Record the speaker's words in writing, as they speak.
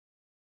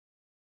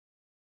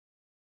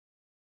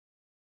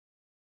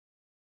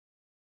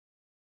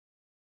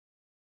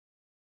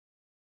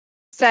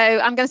So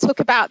I'm going to talk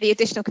about the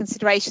additional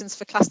considerations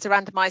for cluster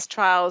randomized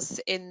trials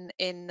in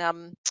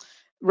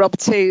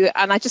ROB2,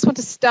 and I just want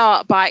to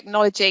start by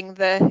acknowledging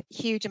the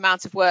huge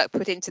amount of work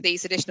put into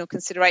these additional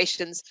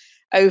considerations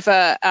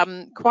over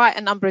quite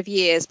a number of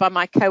years by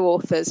my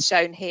co-authors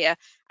shown here,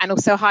 and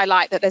also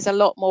highlight that there's a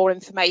lot more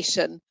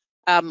information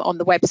on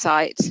the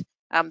website,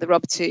 the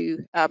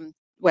ROB2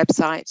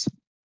 website.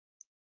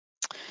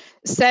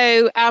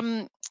 So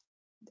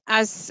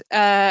as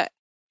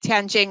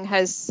Tianjing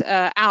has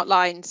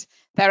outlined,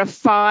 there are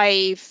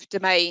 5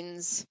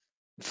 domains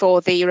for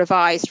the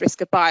revised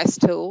risk of bias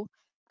tool.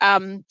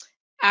 And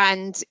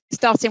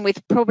starting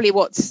with probably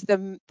what's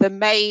the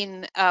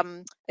main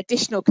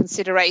additional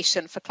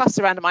consideration for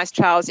cluster randomized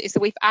trials is that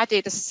we've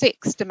added a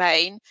 6th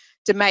domain,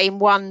 domain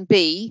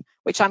 1B,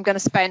 which I'm going to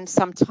spend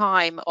some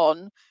time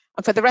on.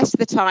 And for the rest of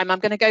the time, I'm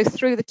going to go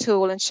through the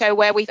tool and show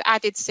where we've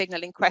added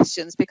signaling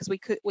questions, because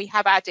we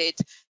have added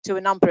to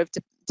a number of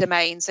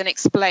domains, and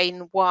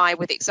explain why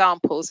with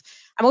examples.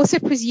 I'm also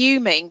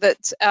presuming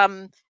that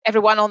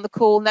everyone on the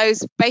call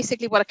knows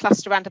basically what a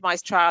cluster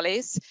randomized trial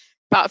is,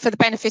 but for the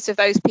benefit of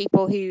those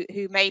people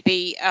who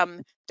maybe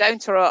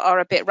don't or are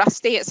a bit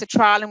rusty, it's a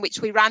trial in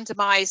which we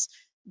randomize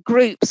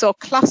groups or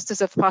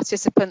clusters of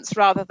participants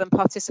rather than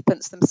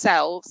participants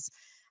themselves.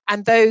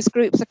 And those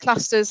groups or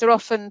clusters are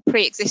often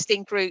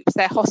pre-existing groups.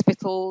 They're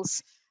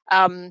hospitals,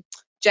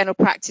 general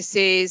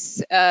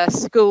practices,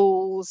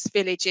 schools,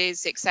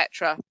 villages,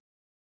 etc.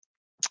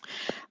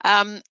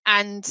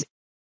 And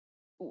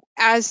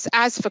as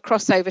for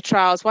crossover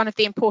trials, one of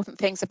the important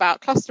things about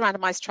cluster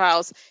randomized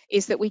trials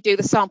is that we do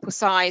the sample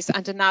size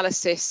and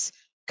analysis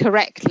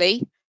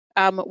correctly.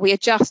 We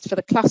adjust for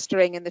the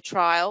clustering in the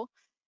trial.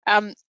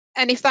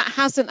 And if that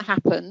hasn't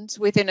happened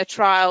within a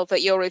trial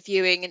that you're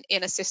reviewing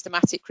in a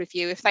systematic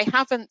review, if they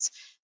haven't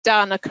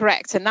done a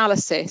correct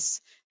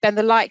analysis, then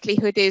the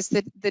likelihood is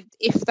that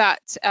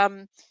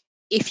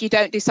if you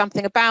don't do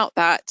something about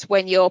that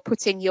when you're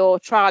putting your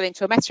trial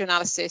into a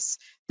meta-analysis,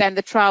 then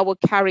the trial will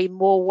carry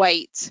more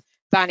weight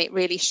than it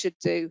really should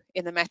do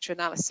in the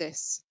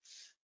meta-analysis.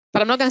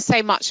 But I'm not going to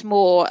say much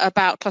more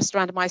about cluster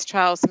randomized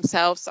trials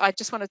themselves. I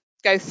just want to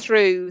go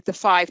through the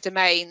 5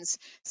 domains.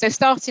 So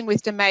starting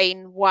with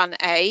domain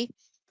 1A,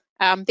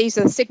 these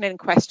are the signaling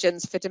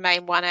questions for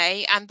domain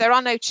 1A, and there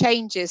are no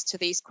changes to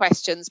these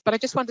questions, but I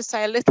just want to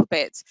say a little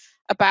bit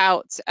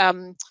about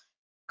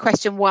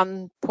question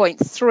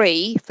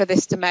 1.3 for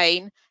this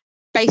domain,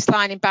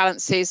 baseline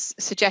imbalances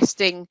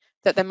suggesting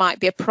that there might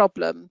be a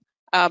problem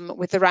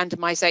with the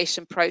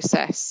randomization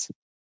process.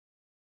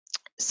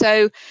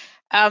 So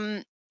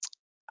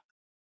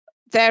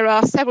there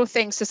are several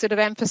things to sort of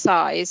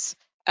emphasize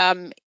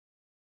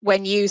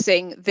when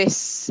using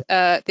this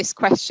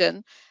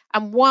question.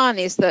 And one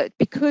is that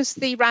because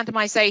the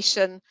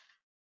randomization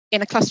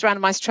in a cluster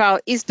randomized trial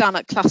is done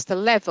at cluster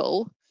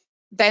level,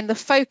 then the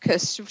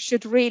focus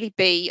should really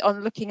be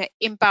on looking at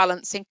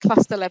imbalance in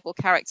cluster level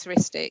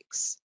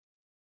characteristics.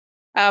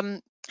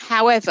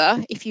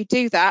 However, if you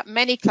do that,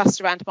 many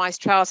cluster randomized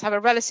trials have a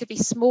relatively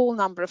small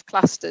number of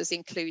clusters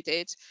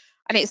included,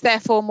 and it's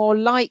therefore more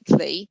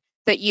likely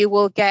that you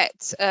will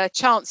get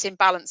chance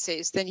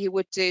imbalances than you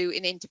would do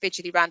in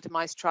individually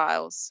randomized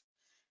trials.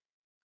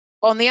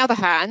 On the other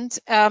hand,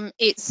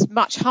 it's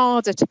much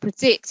harder to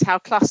predict how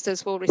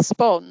clusters will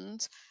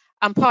respond,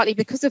 and partly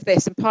because of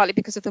this and partly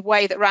because of the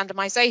way that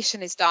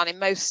randomization is done in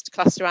most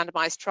cluster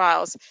randomized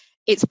trials,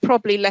 it's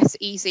probably less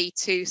easy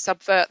to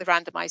subvert the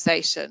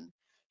randomization.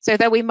 So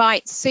though we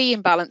might see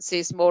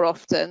imbalances more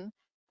often,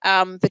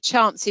 the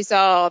chances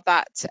are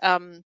that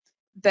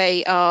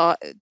they are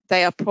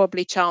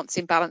probably chance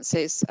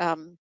imbalances.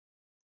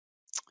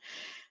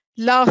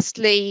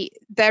 Lastly,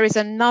 there is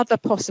another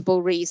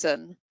possible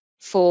reason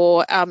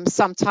for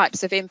some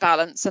types of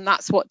imbalance, and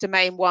that's what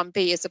domain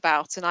 1B is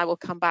about, and I will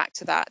come back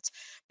to that.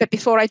 But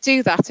before I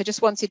do that, I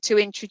just wanted to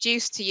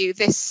introduce to you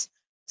this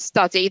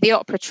study, the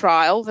OPERA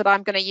trial, that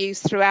I'm going to use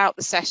throughout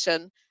the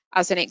session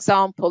as an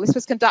example. This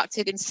was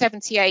conducted in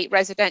 78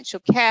 residential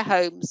care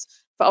homes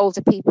for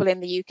older people in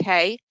the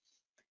UK.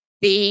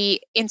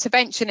 The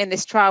intervention in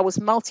this trial was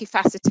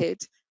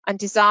multifaceted and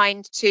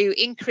designed to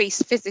increase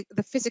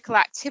the physical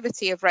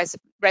activity of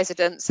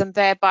residents and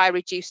thereby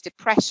reduce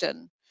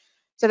depression.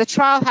 So the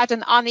trial had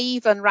an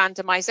uneven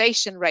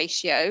randomization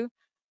ratio,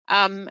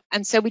 and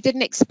so we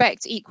didn't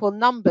expect equal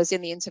numbers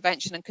in the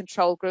intervention and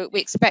control group.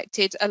 We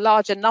expected a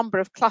larger number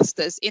of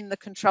clusters in the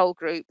control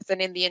group than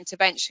in the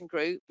intervention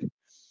group.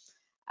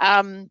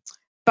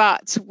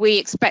 But we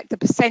expect the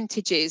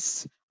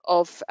percentages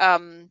of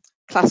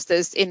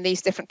clusters in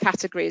these different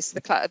categories,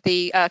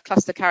 the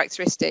cluster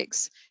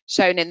characteristics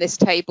shown in this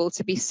table,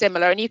 to be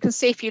similar. And you can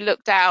see if you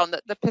look down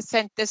that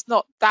there's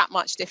not that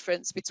much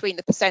difference between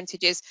the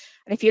percentages.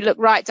 And if you look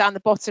right down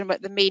the bottom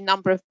at the mean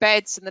number of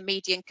beds and the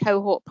median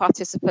cohort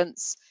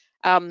participants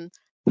per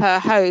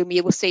home,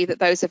 you will see that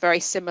those are very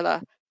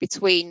similar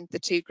between the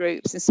two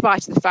groups, in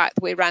spite of the fact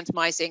that we're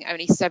randomizing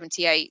only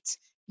 78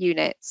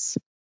 units.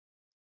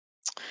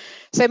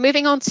 So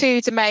moving on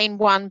to domain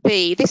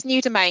 1B, this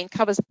new domain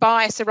covers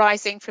bias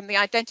arising from the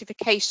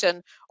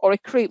identification or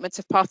recruitment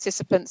of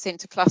participants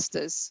into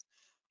clusters.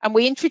 And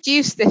we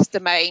introduced this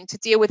domain to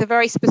deal with a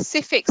very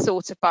specific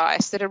sort of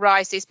bias that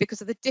arises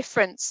because of the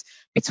difference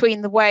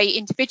between the way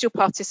individual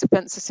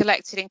participants are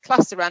selected in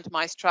cluster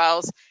randomized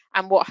trials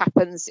and what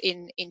happens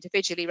in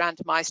individually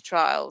randomized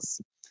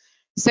trials.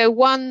 So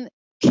one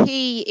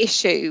key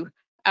issue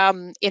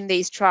in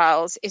these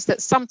trials is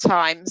that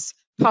sometimes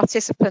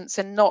participants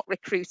are not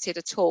recruited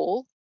at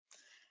all,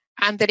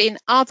 and that in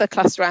other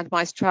cluster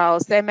randomized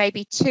trials there may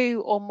be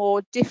two or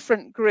more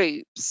different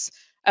groups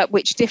at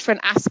which different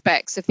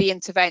aspects of the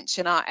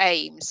intervention are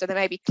aimed. So there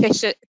may be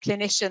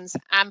clinicians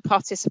and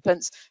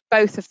participants,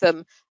 both of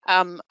them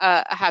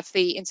have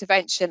the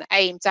intervention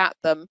aimed at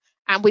them,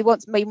 and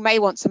we may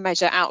want to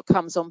measure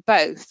outcomes on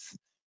both.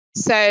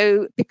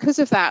 So because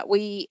of that,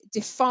 we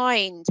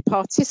defined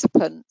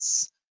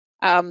participants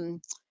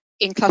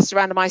in cluster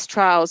randomized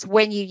trials,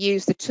 when you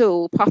use the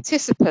tool,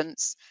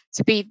 participants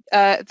to be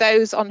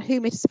those on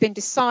whom it has been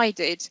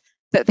decided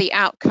that the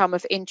outcome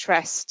of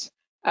interest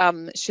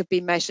should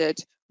be measured,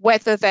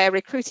 whether they're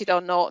recruited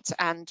or not,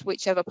 and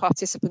whichever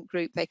participant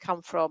group they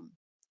come from.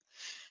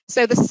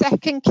 So the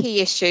second key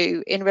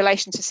issue in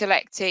relation to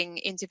selecting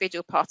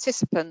individual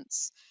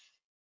participants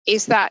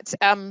is that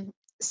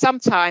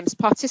sometimes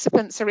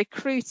participants are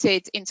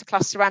recruited into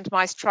cluster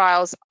randomized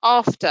trials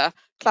after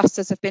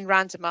clusters have been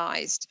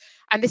randomized.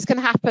 And this can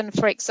happen,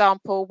 for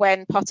example,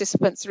 when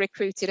participants are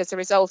recruited as a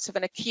result of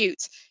an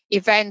acute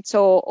event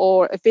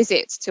or a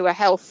visit to a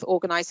health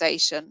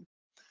organization.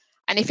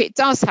 And if it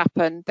does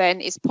happen,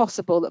 then it's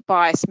possible that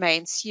bias may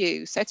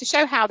ensue. So to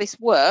show how this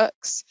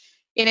works,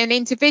 in an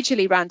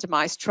individually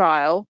randomized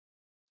trial,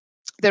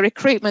 the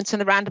recruitment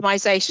and the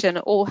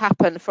randomization all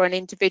happen for an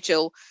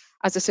individual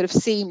as a sort of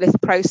seamless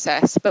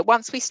process. But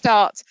once we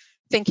start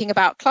thinking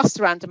about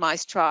cluster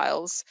randomized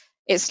trials,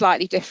 it's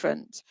slightly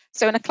different.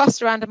 So in a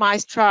cluster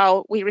randomized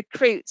trial, we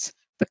recruit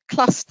the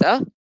cluster,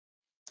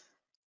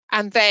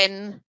 and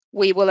then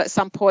we will at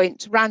some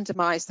point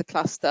randomize the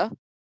cluster.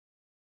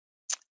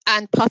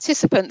 And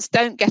participants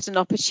don't get an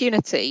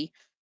opportunity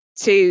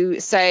to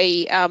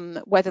say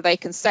whether they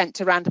consent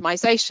to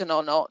randomization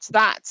or not.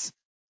 That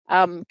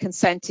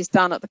consent is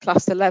done at the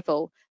cluster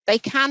level. They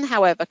can,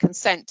 however,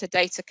 consent to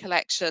data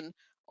collection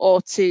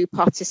or to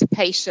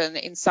participation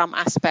in some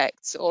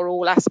aspects or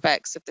all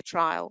aspects of the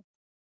trial.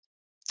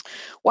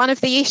 One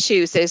of the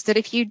issues is that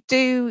if you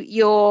do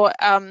your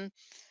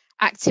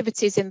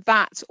activities in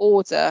that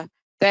order,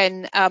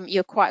 then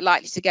you're quite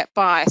likely to get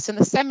bias. And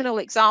the seminal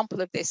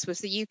example of this was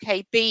the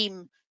UK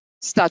BEAM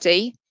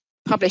study,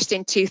 published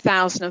in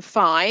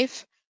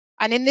 2005.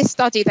 And in this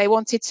study, they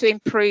wanted to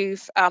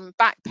improve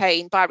back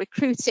pain by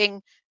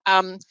recruiting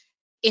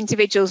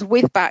individuals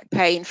with back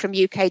pain from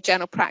UK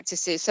general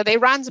practices. So they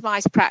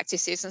randomized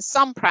practices, and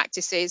some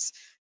practices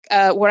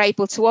were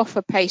able to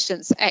offer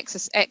patients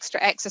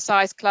extra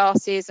exercise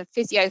classes and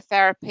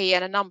physiotherapy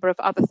and a number of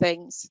other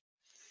things.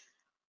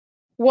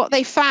 What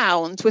they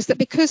found was that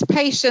because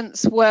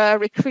patients were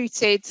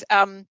recruited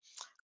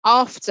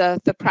after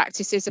the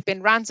practices have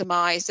been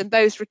randomized, and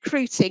those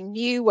recruiting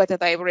knew whether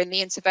they were in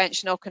the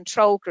intervention or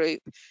control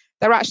group,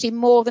 there are actually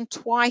more than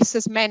twice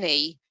as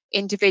many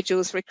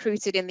individuals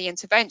recruited in the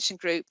intervention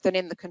group than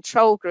in the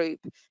control group,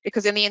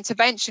 because in the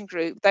intervention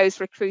group, those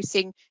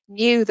recruiting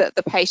knew that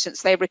the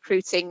patients they were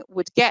recruiting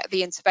would get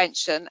the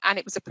intervention, and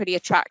it was a pretty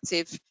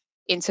attractive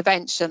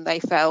intervention, they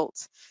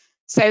felt.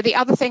 So the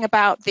other thing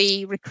about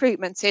the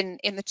recruitment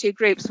in the two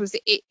groups was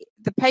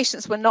the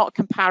patients were not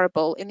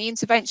comparable. In the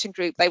intervention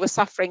group, they were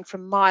suffering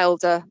from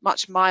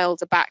much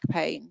milder back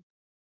pain.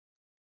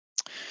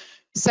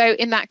 So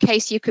in that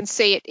case, you can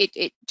see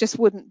it just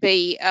wouldn't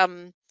be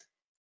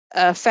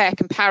a fair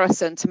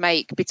comparison to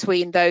make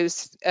between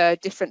those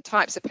different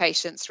types of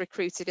patients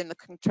recruited in the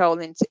control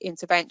and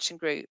intervention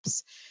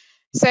groups.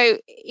 So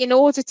in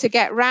order to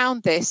get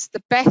around this,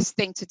 the best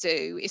thing to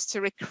do is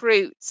to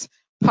recruit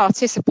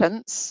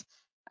participants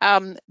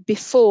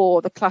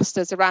before the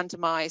clusters are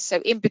randomized,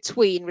 so in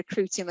between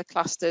recruiting the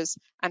clusters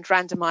and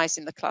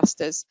randomizing the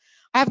clusters.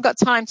 I haven't got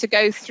time to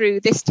go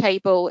through this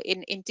table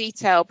in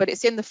detail, but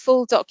it's in the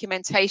full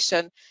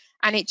documentation,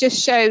 and it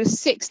just shows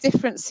 6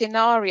 different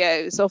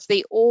scenarios of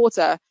the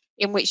order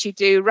in which you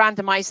do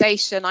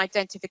randomization,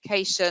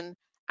 identification,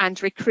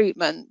 and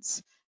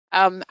recruitment.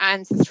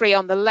 And the 3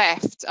 on the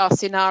left are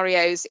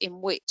scenarios in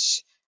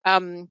which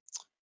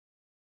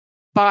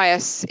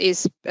bias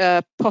is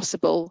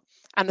possible.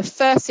 And the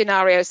first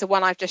scenario is the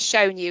one I've just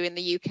shown you in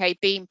the UK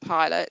BEAM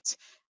pilot.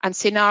 And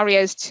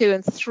scenarios 2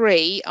 and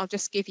 3, I'll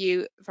just give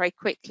you very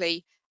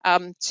quickly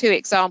 2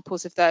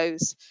 examples of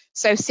those.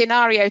 So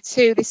scenario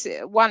 2, this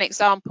one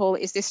example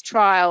is this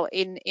trial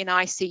in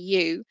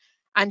ICU.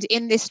 And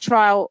in this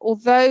trial,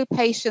 although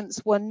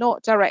patients were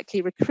not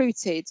directly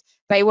recruited,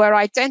 they were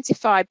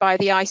identified by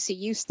the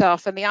ICU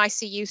staff, and the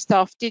ICU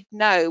staff did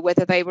know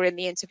whether they were in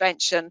the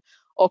intervention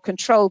or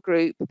control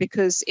group,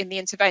 because in the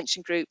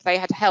intervention group, they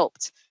had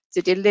helped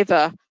to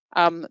deliver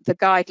the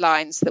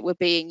guidelines that were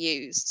being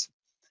used.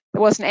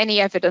 there wasn't any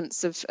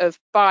evidence of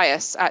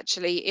bias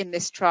actually in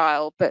this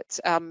trial, but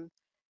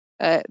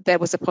there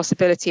was a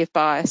possibility of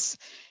bias.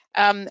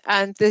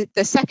 And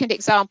the second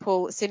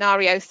example,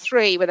 scenario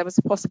 3, where there was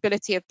a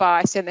possibility of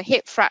bias in the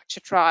hip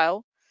fracture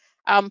trial,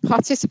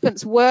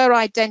 participants were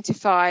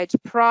identified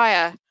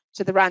prior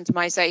to the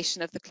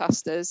randomization of the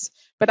clusters,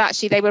 but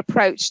actually they were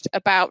approached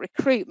about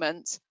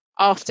recruitment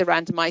after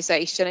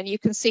randomization. And you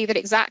can see that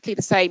exactly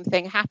the same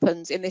thing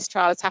happened in this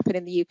trial as happened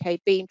in the UK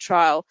Beam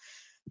trial.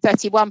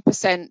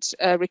 31%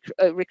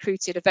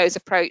 recruited of those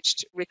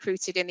approached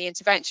recruited in the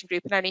intervention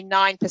group and only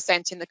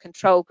 9% in the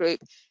control group.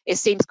 It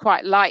seems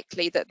quite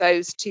likely that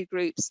those two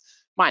groups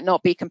might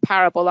not be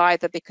comparable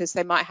either, because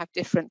they might have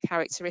different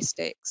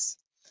characteristics.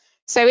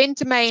 So in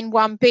domain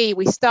 1B,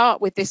 we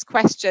start with this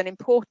question,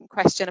 important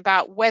question,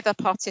 about whether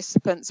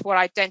participants were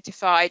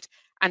identified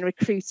and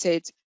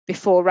recruited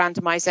before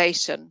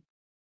randomization.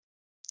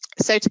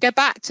 So to go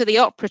back to the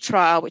OPERA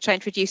trial, which I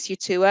introduced you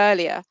to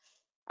earlier,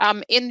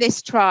 in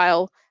this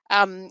trial,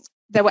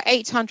 there were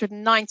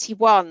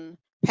 891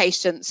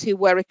 patients who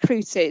were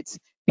recruited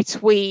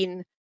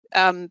between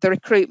the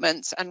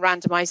recruitment and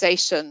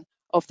randomization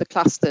of the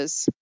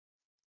clusters.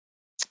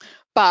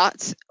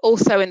 But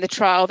also in the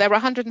trial, there were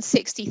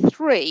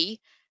 163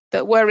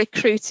 that were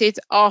recruited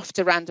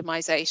after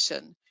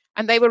randomization,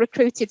 and they were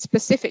recruited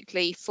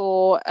specifically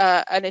for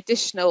an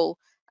additional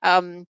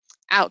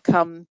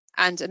outcome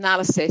and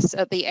analysis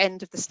at the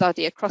end of the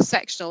study, a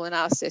cross-sectional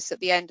analysis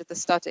at the end of the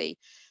study.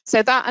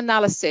 So that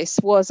analysis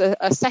was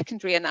a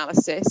secondary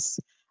analysis,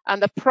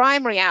 and the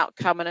primary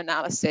outcome and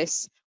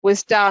analysis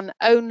was done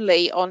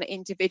only on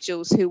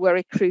individuals who were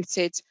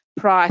recruited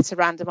prior to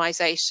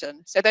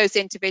randomization. So those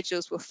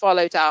individuals were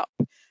followed up,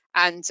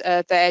 and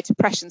their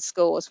depression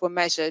scores were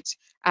measured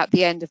at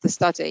the end of the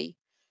study.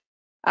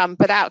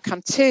 But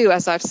outcome 2,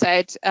 as I've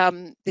said,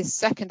 this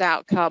second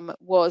outcome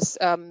was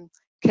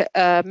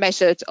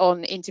measured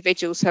on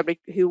individuals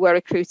who were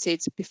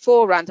recruited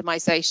before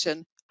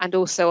randomization, and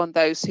also on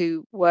those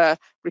who were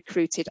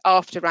recruited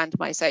after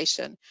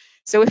randomization.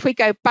 So if we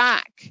go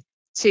back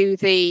to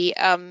the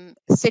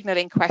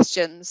signaling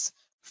questions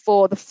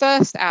for the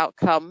first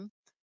outcome,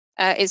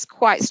 is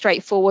quite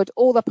straightforward.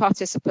 All the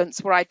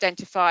participants were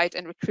identified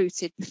and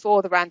recruited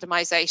before the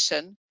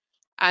randomization.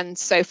 And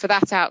so for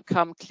that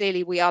outcome,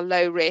 clearly we are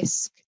low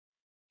risk.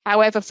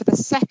 However, for the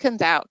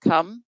second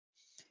outcome,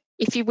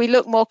 if we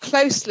look more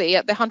closely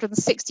at the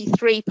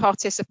 163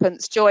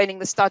 participants joining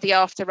the study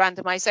after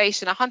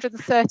randomization,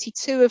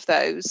 132 of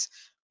those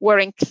were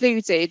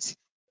included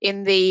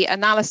in the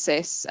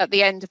analysis at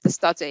the end of the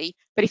study.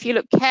 But if you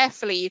look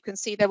carefully, you can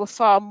see there were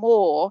far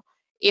more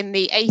in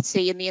the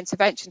 80 in the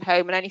intervention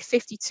home and only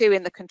 52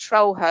 in the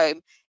control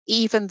home,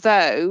 even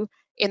though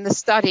in the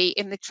study,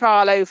 in the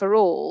trial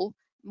overall,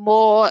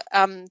 more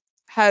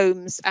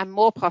homes and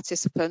more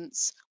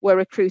participants were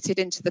recruited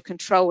into the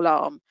control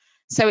arm.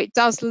 So it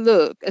does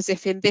look as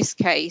if in this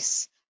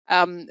case,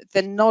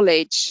 the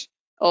knowledge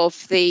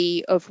of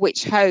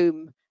which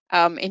home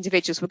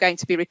individuals were going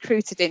to be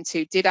recruited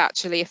into did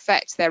actually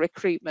affect their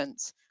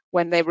recruitment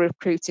when they were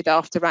recruited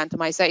after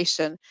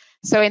randomization.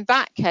 So in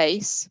that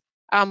case,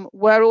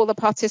 were all the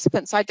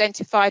participants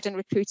identified and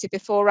recruited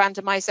before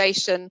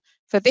randomization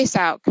for this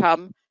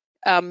outcome?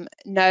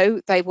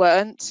 No, they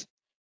weren't.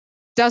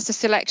 Does the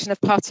selection of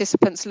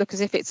participants look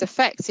as if it's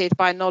affected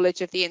by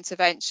knowledge of the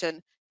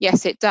intervention?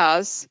 Yes, it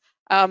does.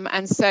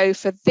 And so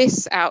for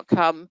this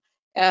outcome,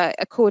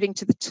 according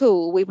to the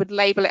tool, we would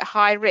label it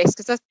high risk.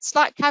 There's a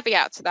slight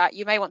caveat to that.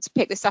 You may want to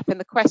pick this up in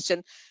the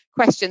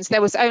questions.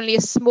 There was only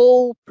a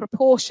small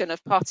proportion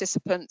of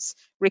participants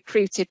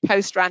recruited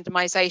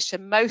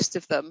post-randomization. Most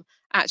of them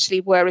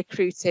actually were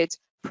recruited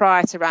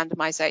prior to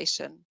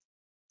randomization.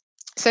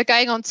 So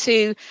going on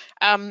to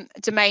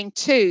domain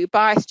 2,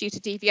 bias due to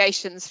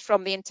deviations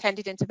from the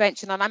intended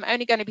intervention. And I'm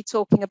only going to be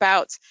talking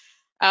about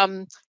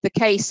the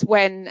case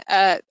when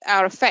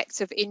our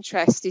effect of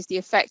interest is the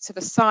effect of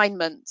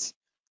assignment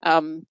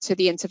to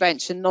the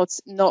intervention,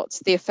 not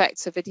the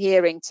effects of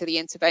adhering to the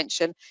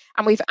intervention.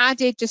 And we've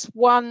added just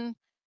one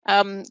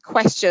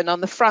question on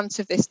the front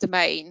of this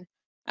domain.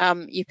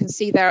 You can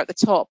see there at the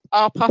top,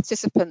 are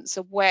participants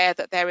aware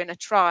that they're in a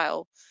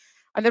trial?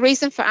 And the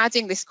reason for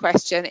adding this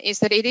question is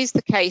that it is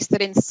the case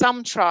that in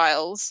some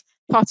trials,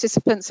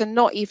 participants are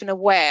not even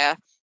aware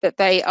that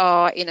they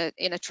are in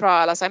a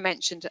trial, as I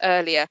mentioned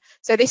earlier.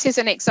 So this is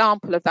an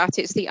example of that.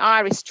 It's the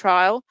IRIS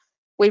trial.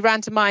 We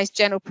randomized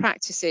general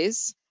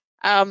practices,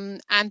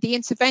 and the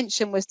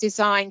intervention was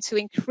designed to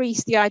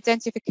increase the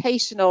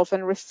identification of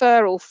and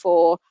referral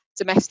for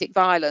domestic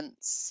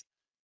violence.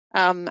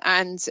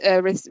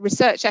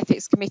 Research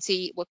Ethics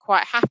Committee were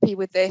quite happy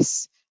with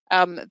this,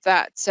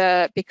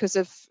 because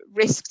of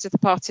risk to the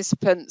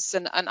participants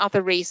and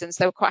other reasons,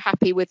 they were quite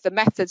happy with the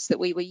methods that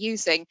we were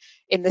using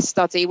in the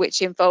study,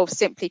 which involved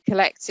simply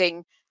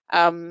collecting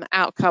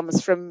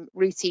outcomes from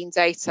routine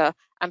data,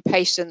 and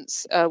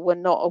patients were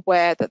not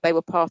aware that they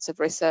were part of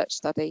a research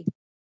study.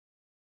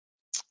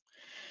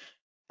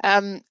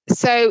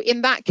 So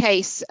in that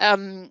case,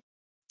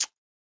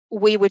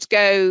 we would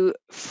go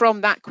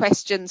from that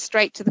question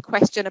straight to the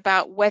question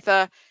about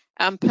whether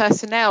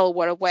personnel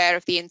were aware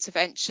of the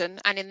intervention.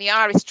 And in the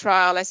IRIS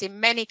trial, as in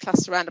many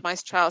cluster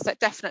randomized trials, that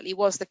definitely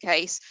was the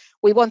case.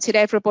 We wanted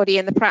everybody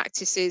in the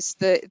practices,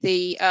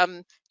 the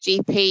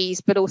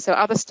GPs, but also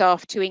other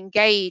staff, to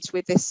engage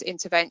with this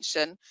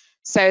intervention.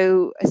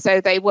 So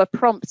they were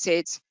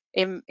prompted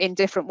in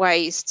different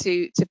ways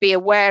to be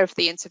aware of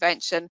the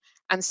intervention.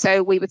 And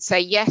so we would say,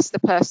 yes, the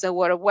personnel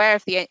were aware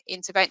of the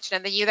intervention.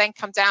 And then you then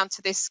come down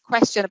to this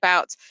question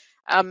about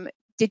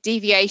did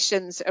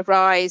deviations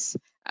arise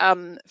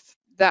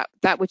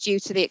that were due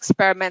to the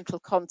experimental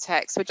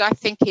context, which I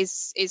think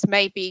is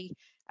maybe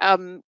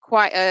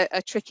quite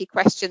a tricky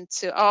question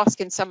to ask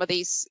in some of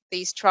these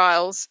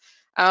trials.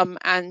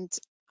 And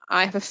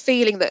I have a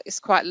feeling that it's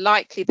quite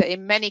likely that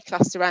in many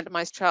cluster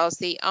randomized trials,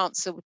 the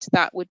answer to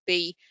that would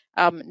be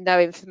no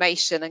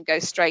information and go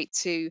straight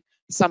to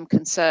some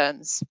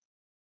concerns.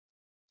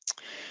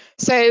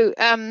 So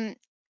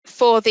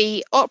for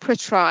the OPERA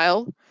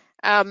trial,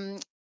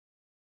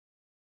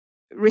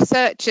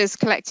 researchers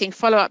collecting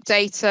follow-up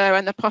data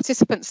and the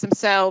participants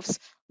themselves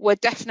were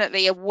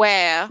definitely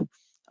aware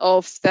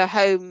of the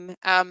home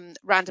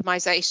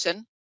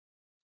randomization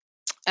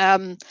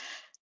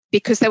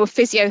because there were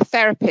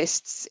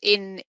physiotherapists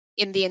in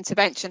the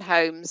intervention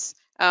homes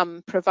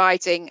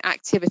providing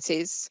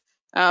activities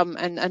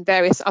and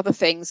various other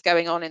things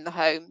going on in the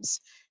homes.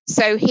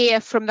 So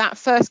here, from that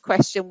first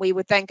question, we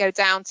would then go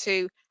down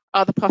to,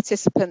 are the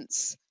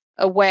participants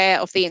aware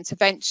of the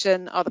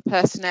intervention? Are the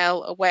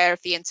personnel aware of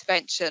the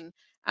intervention?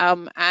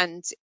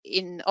 And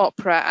in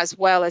OPERA, as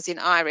well as in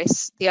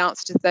IRIS, the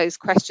answer to those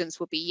questions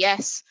would be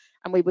yes.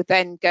 And we would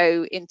then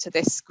go into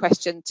this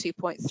question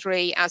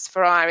 2.3. As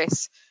for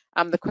IRIS,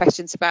 the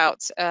questions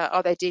about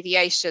are there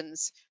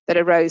deviations that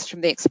arose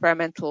from the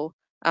experimental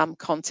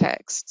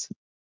context.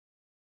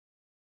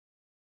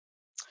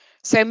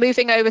 So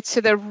moving over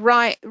to the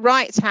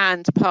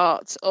right-hand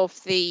part of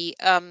the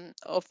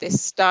of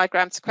this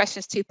diagram to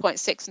questions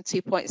 2.6 and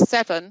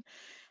 2.7.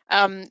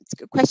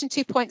 Question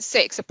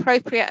 2.6,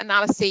 appropriate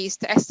analyses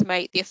to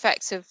estimate the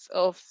effects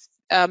of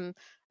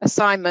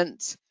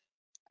assignment.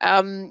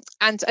 And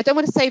I don't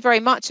want to say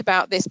very much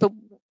about this, but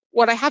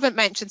what I haven't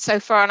mentioned so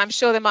far, and I'm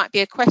sure there might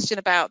be a question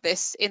about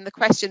this in the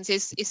questions,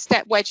 is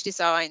step wedge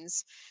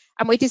designs.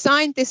 And we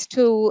designed this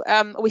tool,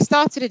 we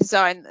started to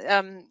design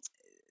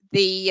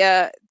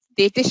the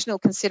additional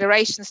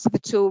considerations to the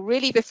tool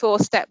really before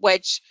step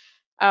wedge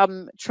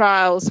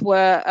trials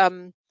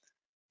were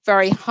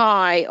very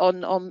high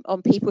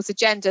on people's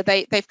agenda.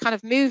 They've kind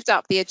of moved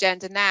up the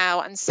agenda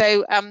now, and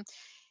so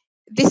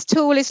this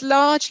tool is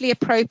largely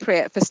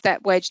appropriate for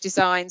step wedge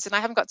designs, and I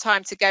haven't got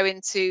time to go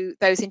into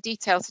those in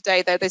detail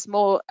today, though there's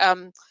more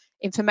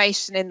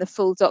information in the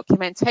full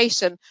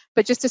documentation.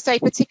 But just to say,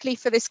 particularly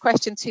for this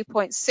question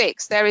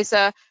 2.6, there is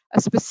a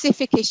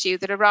specific issue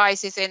that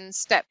arises in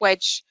step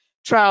wedge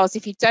trials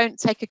if you don't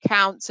take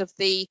account of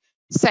the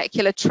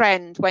secular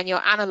trend when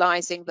you're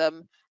analysing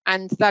them,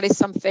 and that is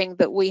something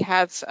that we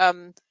have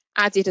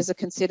added as a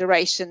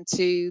consideration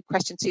to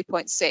question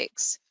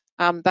 2.6,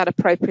 that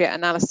appropriate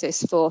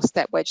analysis for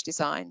step wedge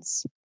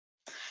designs.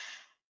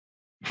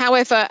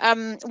 However,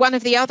 one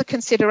of the other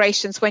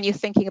considerations when you're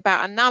thinking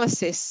about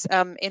analysis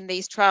in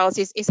these trials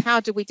is how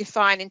do we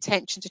define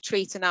intention to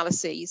treat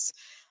analyses?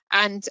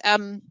 And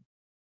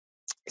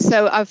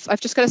so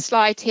I've just got a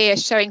slide here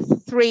showing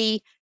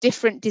 3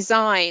 different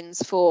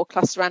designs for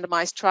cluster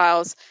randomized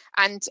trials,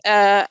 and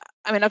I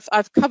mean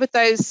I've covered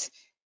those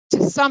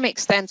to some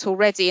extent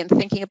already in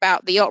thinking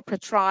about the OPERA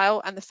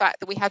trial and the fact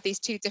that we had these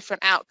 2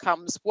 different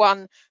outcomes,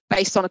 one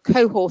based on a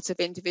cohort of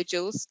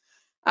individuals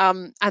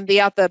and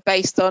the other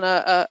based on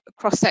a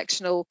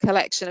cross-sectional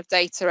collection of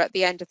data at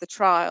the end of the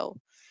trial.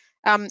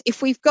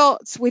 If we've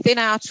got within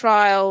our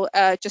trial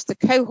just a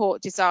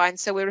cohort design,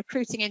 so we're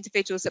recruiting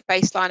individuals at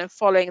baseline and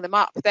following them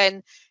up,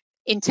 then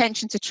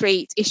intention to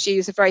treat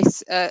issues are very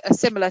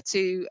similar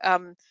to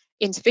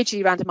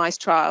individually randomized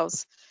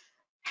trials.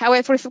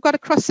 However, if we've got a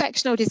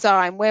cross-sectional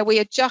design where we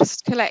are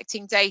just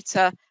collecting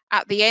data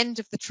at the end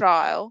of the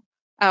trial,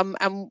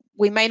 and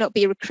we may not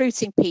be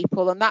recruiting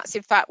people, and that's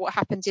in fact what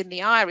happened in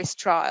the IRIS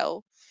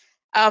trial,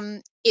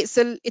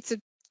 it's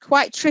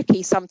quite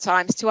tricky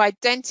sometimes to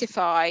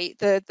identify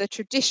the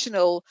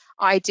traditional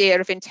idea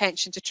of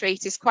intention to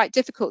treat. Is quite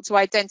difficult to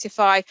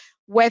identify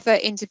whether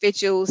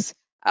individuals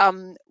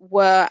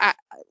were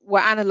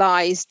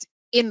analysed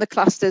in the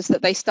clusters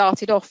that they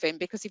started off in,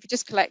 because if you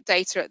just collect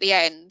data at the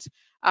end,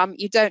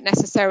 you don't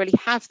necessarily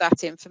have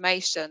that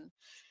information.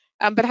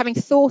 But having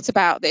thought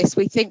about this,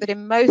 we think that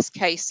in most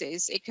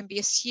cases it can be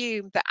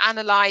assumed that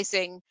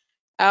analysing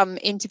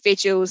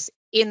individuals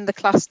in the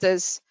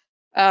clusters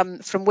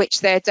from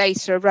which their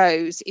data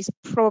arose is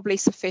probably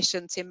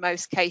sufficient in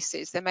most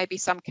cases. There may be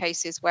some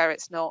cases where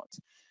it's not.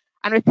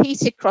 And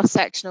repeated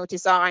cross-sectional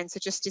designs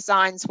are just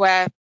designs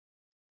where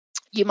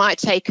you might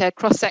take a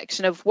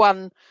cross-section of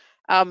one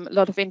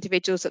lot of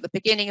individuals at the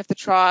beginning of the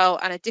trial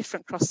and a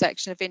different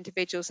cross-section of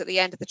individuals at the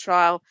end of the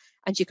trial,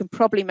 and you can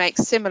probably make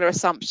similar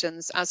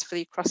assumptions as for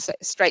the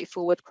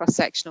straightforward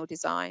cross-sectional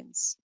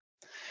designs.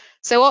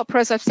 So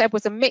OPERA, as I've said,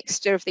 was a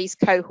mixture of these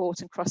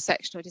cohort and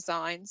cross-sectional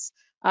designs,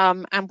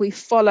 and we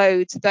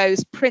followed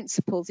those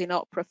principles in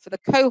OPERA. For the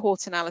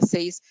cohort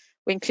analyses,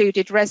 we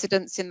included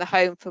residents in the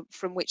home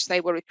from which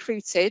they were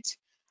recruited,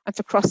 and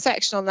for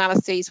cross-sectional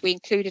analyses, we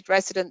included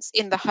residents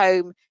in the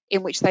home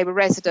in which they were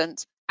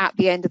resident at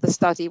the end of the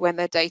study when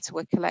their data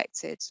were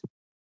collected.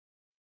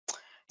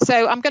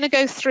 So I'm going to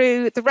go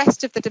through the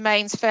rest of the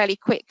domains fairly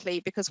quickly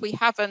because we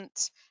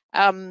haven't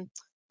done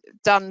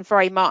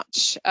very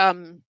much,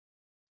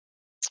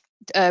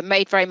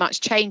 made very much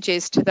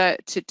changes to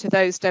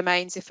those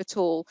domains, if at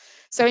all.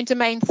 So in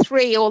domain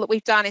 3, all that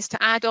we've done is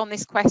to add on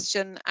this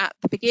question at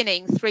the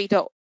beginning,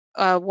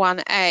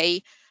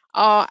 3.1a,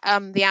 are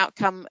the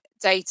outcome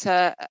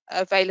data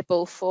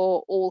available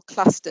for all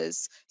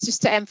clusters?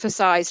 Just to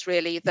emphasize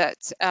really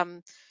that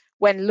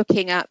when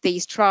looking at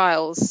these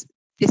trials,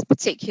 this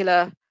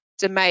particular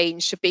domain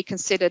should be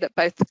considered at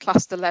both the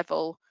cluster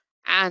level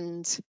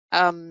and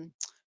the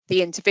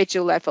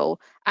individual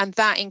level, and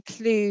that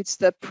includes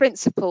the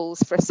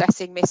principles for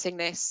assessing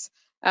missingness.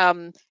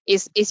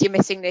 Is your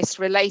missingness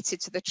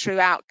related to the true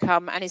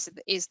outcome, and is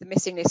the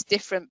missingness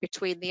different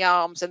between the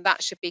arms, and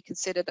that should be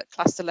considered at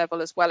cluster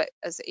level as well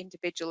as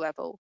individual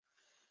level.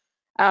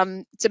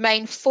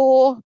 Domain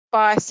 4,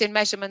 bias in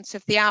measurement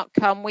of the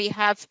outcome, we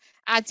have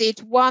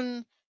added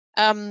one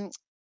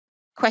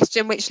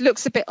question which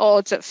looks a bit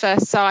odd at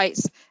first sight.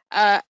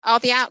 Are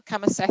the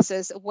outcome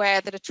assessors aware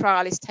that a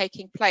trial is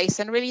taking place?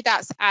 And really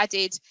that's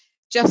added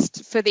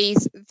just for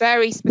these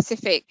very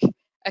specific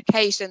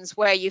occasions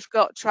where you've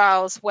got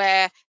trials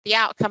where the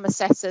outcome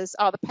assessors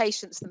are the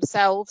patients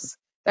themselves.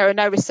 There are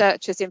no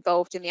researchers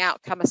involved in the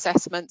outcome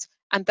assessment,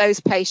 and those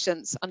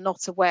patients are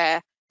not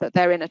aware that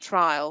they're in a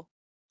trial,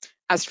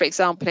 as for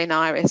example in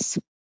IRIS.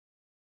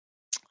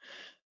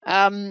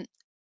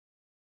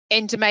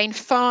 In domain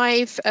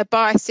 5, a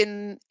bias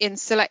in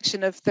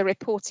selection of the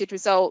reported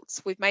results,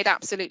 we've made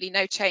absolutely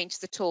no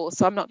changes at all,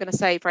 so I'm not going to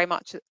say very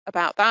much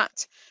about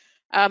that.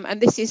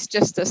 And this is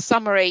just a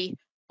summary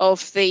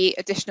of the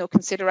additional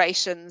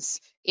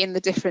considerations in the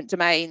different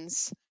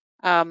domains.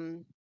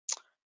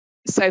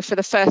 So for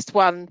the first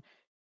one,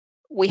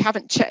 we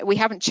haven't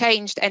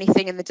changed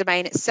anything in the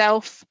domain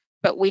itself,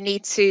 but we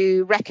need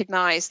to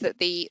recognise that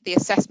the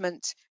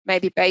assessment may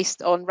be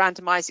based on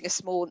randomising a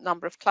small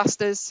number of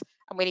clusters,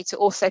 and we need to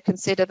also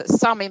consider that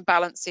some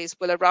imbalances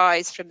will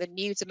arise from the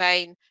new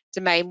domain,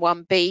 domain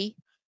 1b.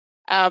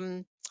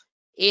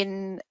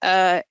 In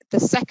the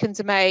second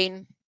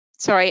domain,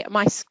 sorry,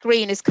 my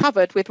screen is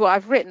covered with what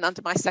I've written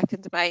under my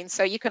second domain,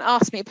 so you can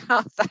ask me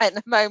about that in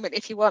a moment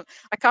if you want.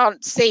 I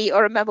can't see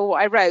or remember what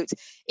I wrote.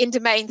 In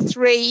domain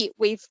 3,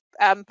 we've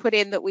put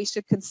in that we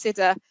should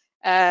consider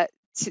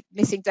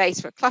missing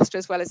data at cluster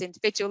as well as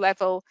individual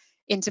level.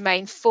 In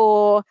domain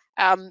 4,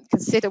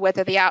 consider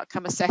whether the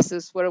outcome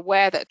assessors were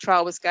aware that a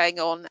trial was going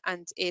on,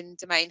 and in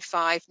domain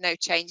 5, no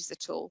changes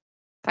at all.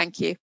 Thank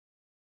you.